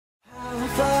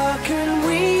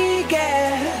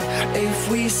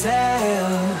we sail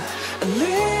a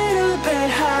little bit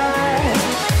high.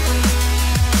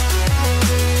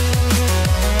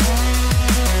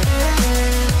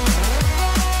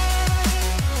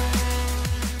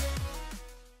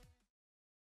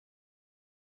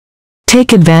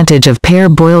 Take advantage of Pare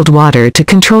boiled water to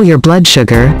control your blood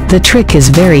sugar. The trick is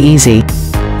very easy.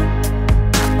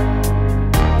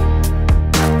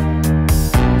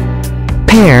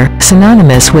 Pare,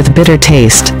 synonymous with bitter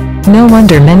taste. No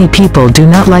wonder many people do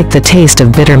not like the taste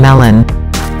of bitter melon.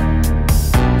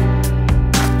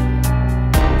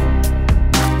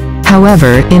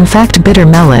 However, in fact, bitter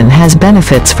melon has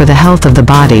benefits for the health of the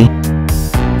body.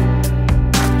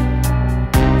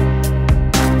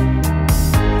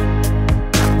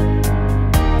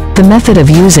 The method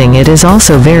of using it is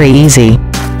also very easy.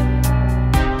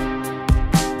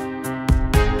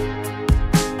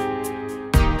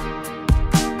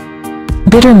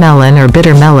 Bitter melon or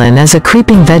bitter melon is a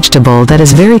creeping vegetable that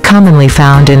is very commonly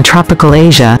found in tropical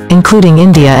Asia, including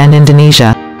India and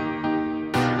Indonesia.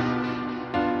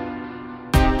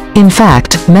 In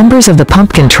fact, members of the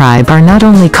pumpkin tribe are not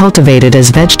only cultivated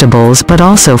as vegetables but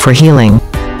also for healing.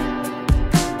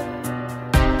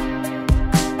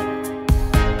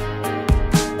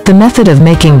 The method of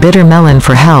making bitter melon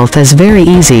for health is very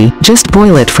easy, just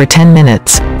boil it for 10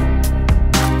 minutes.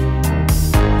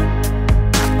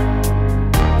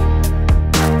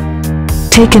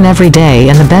 Taken every day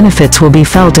and the benefits will be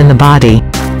felt in the body.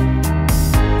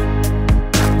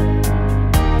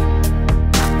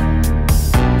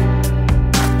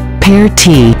 Pare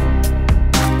tea.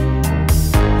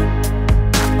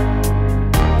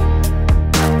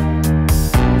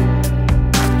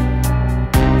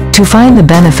 To find the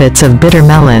benefits of bitter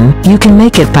melon, you can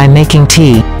make it by making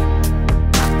tea.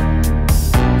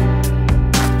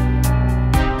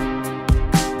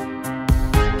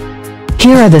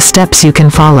 Here are the steps you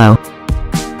can follow.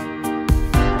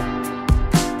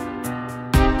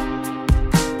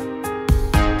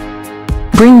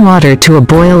 Bring water to a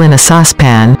boil in a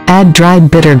saucepan, add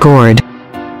dried bitter gourd.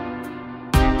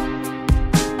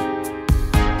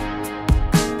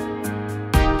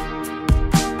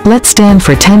 Let stand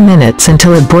for 10 minutes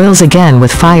until it boils again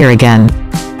with fire again.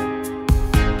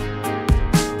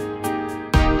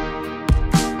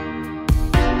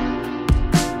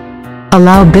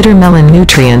 Allow bitter melon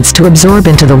nutrients to absorb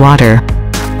into the water.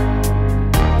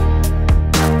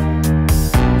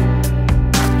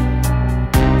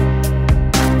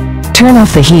 Turn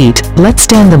off the heat, let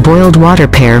stand the boiled water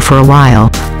pair for a while.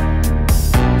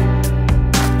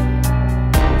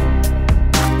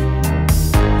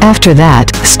 After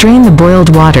that, strain the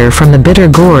boiled water from the bitter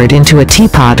gourd into a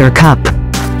teapot or cup.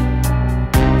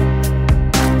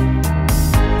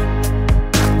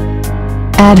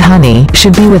 Add honey,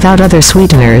 should be without other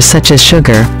sweeteners such as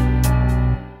sugar.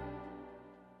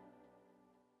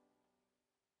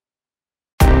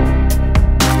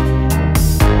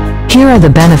 Here are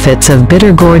the benefits of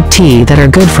bitter gourd tea that are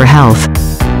good for health.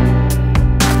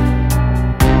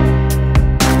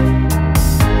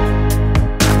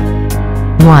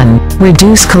 One,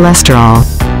 reduce cholesterol.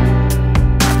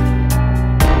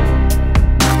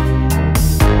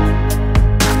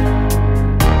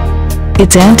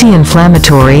 Its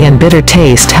anti-inflammatory and bitter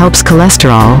taste helps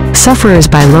cholesterol sufferers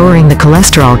by lowering the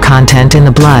cholesterol content in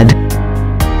the blood.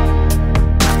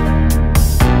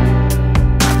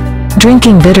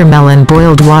 Drinking bitter melon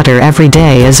boiled water every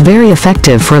day is very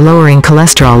effective for lowering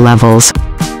cholesterol levels.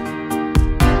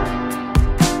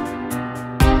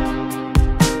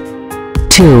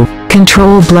 2.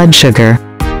 Control blood sugar.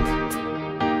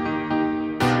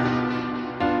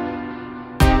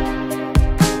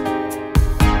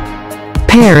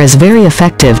 Pare is very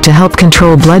effective to help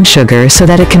control blood sugar so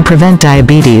that it can prevent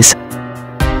diabetes.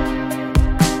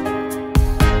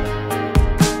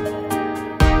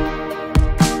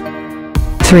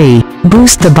 Three,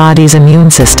 boost the body's immune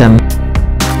system.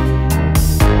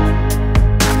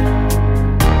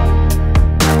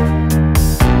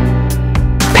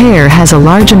 Pare has a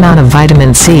large amount of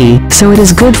vitamin C, so it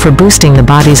is good for boosting the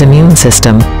body's immune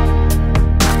system.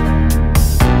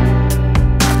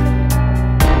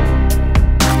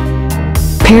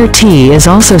 Pare tea is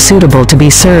also suitable to be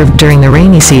served during the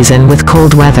rainy season with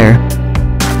cold weather.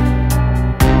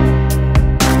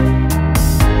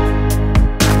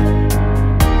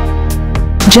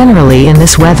 Generally in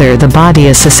this weather the body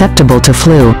is susceptible to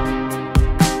flu.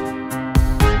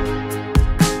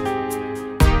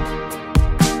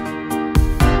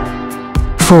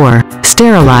 Four,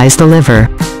 sterilize the liver.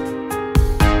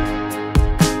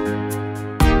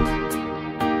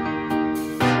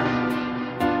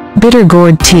 Bitter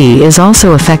gourd tea is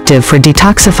also effective for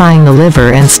detoxifying the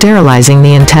liver and sterilizing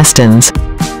the intestines.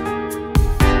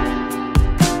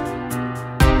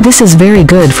 This is very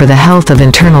good for the health of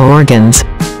internal organs.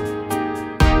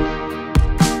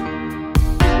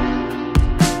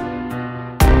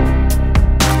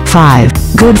 5.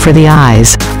 Good for the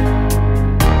eyes.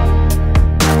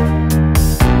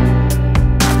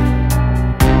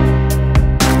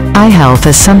 Eye health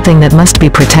is something that must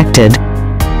be protected.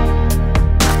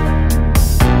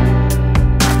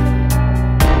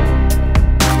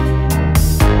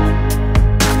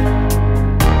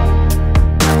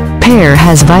 Pear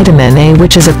has vitamin A,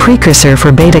 which is a precursor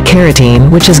for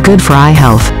beta-carotene, which is good for eye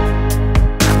health.